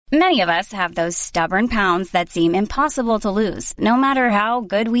Many of us have those stubborn pounds that seem impossible to lose, no matter how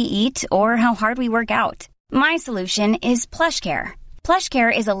good we eat or how hard we work out. My solution is PlushCare.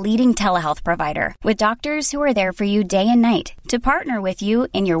 PlushCare is a leading telehealth provider with doctors who are there for you day and night to partner with you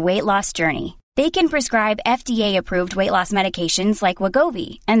in your weight loss journey. They can prescribe FDA-approved weight loss medications like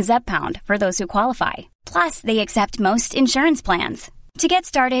Wegovy and Zepbound for those who qualify. Plus, they accept most insurance plans. To get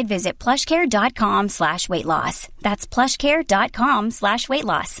started, visit plushcare.com/weightloss. That's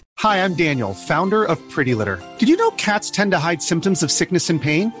plushcare.com/weightloss. Hi, I'm Daniel, founder of Pretty Litter. Did you know cats tend to hide symptoms of sickness and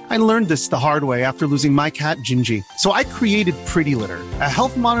pain? I learned this the hard way after losing my cat, Gingy. So I created Pretty Litter, a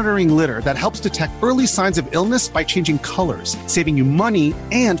health monitoring litter that helps detect early signs of illness by changing colors, saving you money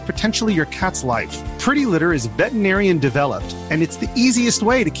and potentially your cat's life. Pretty Litter is veterinarian developed, and it's the easiest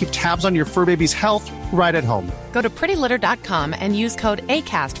way to keep tabs on your fur baby's health right at home. Go to prettylitter.com and use code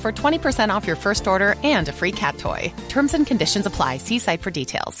ACAST for 20% off your first order and a free cat toy. Terms and conditions apply. See site for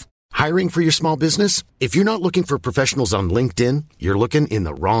details. Hiring for your small business? If you're not looking for professionals on LinkedIn, you're looking in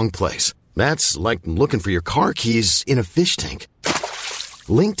the wrong place. That's like looking for your car keys in a fish tank.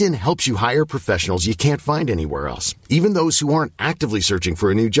 LinkedIn helps you hire professionals you can't find anywhere else, even those who aren't actively searching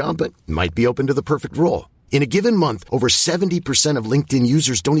for a new job but might be open to the perfect role. In a given month, over 70% of LinkedIn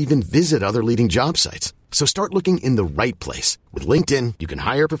users don't even visit other leading job sites. So start looking in the right place. With LinkedIn, you can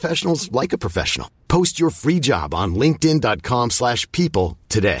hire professionals like a professional. Post your free job on linkedin.com/people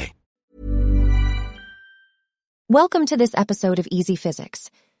today. Welcome to this episode of Easy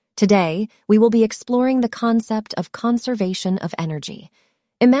Physics. Today, we will be exploring the concept of conservation of energy.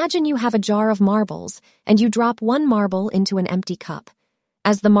 Imagine you have a jar of marbles, and you drop one marble into an empty cup.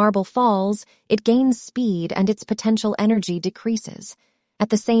 As the marble falls, it gains speed and its potential energy decreases. At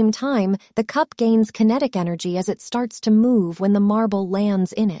the same time, the cup gains kinetic energy as it starts to move when the marble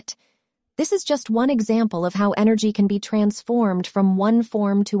lands in it. This is just one example of how energy can be transformed from one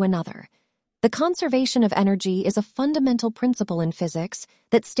form to another. The conservation of energy is a fundamental principle in physics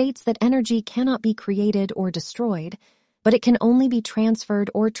that states that energy cannot be created or destroyed, but it can only be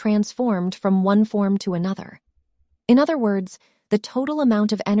transferred or transformed from one form to another. In other words, the total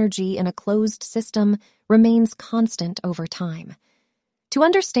amount of energy in a closed system remains constant over time. To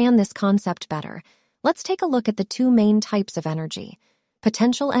understand this concept better, let's take a look at the two main types of energy: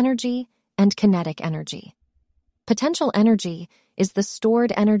 potential energy and kinetic energy. Potential energy is the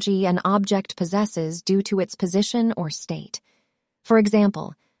stored energy an object possesses due to its position or state. For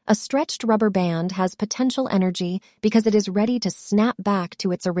example, a stretched rubber band has potential energy because it is ready to snap back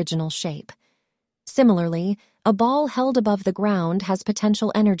to its original shape. Similarly, a ball held above the ground has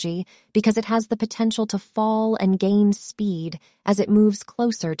potential energy because it has the potential to fall and gain speed as it moves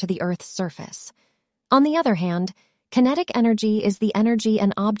closer to the Earth's surface. On the other hand, kinetic energy is the energy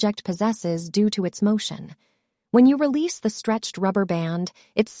an object possesses due to its motion. When you release the stretched rubber band,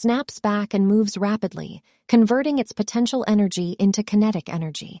 it snaps back and moves rapidly, converting its potential energy into kinetic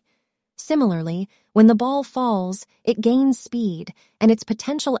energy. Similarly, when the ball falls, it gains speed, and its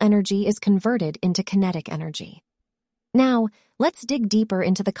potential energy is converted into kinetic energy. Now, let's dig deeper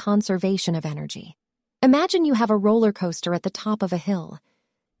into the conservation of energy. Imagine you have a roller coaster at the top of a hill.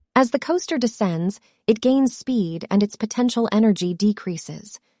 As the coaster descends, it gains speed and its potential energy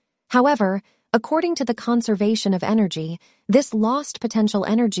decreases. However, according to the conservation of energy, this lost potential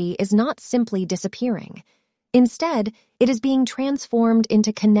energy is not simply disappearing. Instead, it is being transformed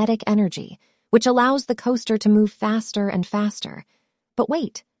into kinetic energy, which allows the coaster to move faster and faster. But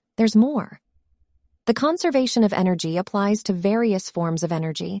wait, there's more. The conservation of energy applies to various forms of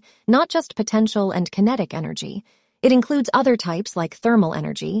energy, not just potential and kinetic energy. It includes other types like thermal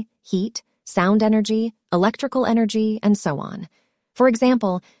energy, heat, sound energy, electrical energy, and so on. For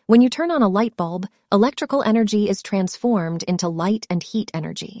example, when you turn on a light bulb, electrical energy is transformed into light and heat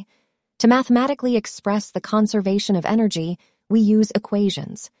energy. To mathematically express the conservation of energy, we use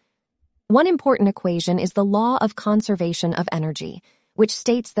equations. One important equation is the law of conservation of energy, which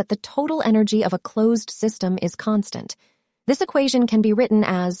states that the total energy of a closed system is constant. This equation can be written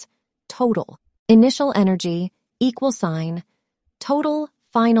as total initial energy equal sign total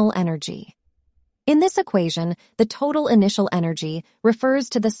final energy. In this equation, the total initial energy refers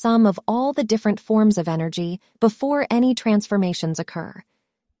to the sum of all the different forms of energy before any transformations occur.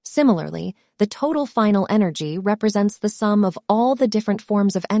 Similarly, the total final energy represents the sum of all the different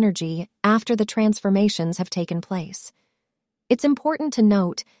forms of energy after the transformations have taken place. It's important to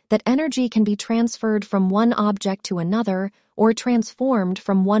note that energy can be transferred from one object to another or transformed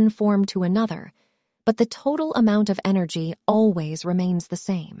from one form to another, but the total amount of energy always remains the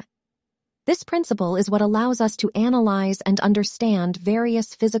same. This principle is what allows us to analyze and understand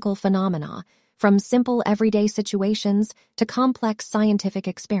various physical phenomena, from simple everyday situations to complex scientific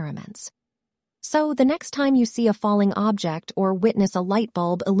experiments. So the next time you see a falling object or witness a light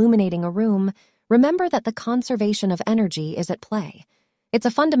bulb illuminating a room, remember that the conservation of energy is at play. It's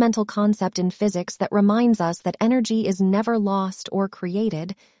a fundamental concept in physics that reminds us that energy is never lost or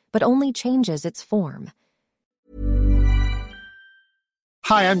created, but only changes its form.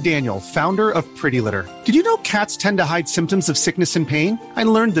 Hi, I'm Daniel, founder of Pretty Litter. Did you know cats tend to hide symptoms of sickness and pain? I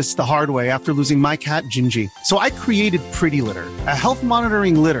learned this the hard way after losing my cat, Gingy. So I created Pretty Litter, a health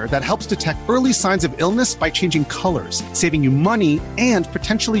monitoring litter that helps detect early signs of illness by changing colors, saving you money and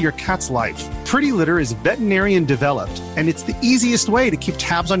potentially your cat's life. Pretty Litter is veterinarian developed, and it's the easiest way to keep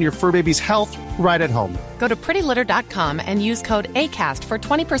tabs on your fur baby's health right at home. Go to prettylitter.com and use code ACAST for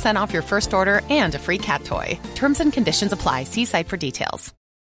 20% off your first order and a free cat toy. Terms and conditions apply. See site for details.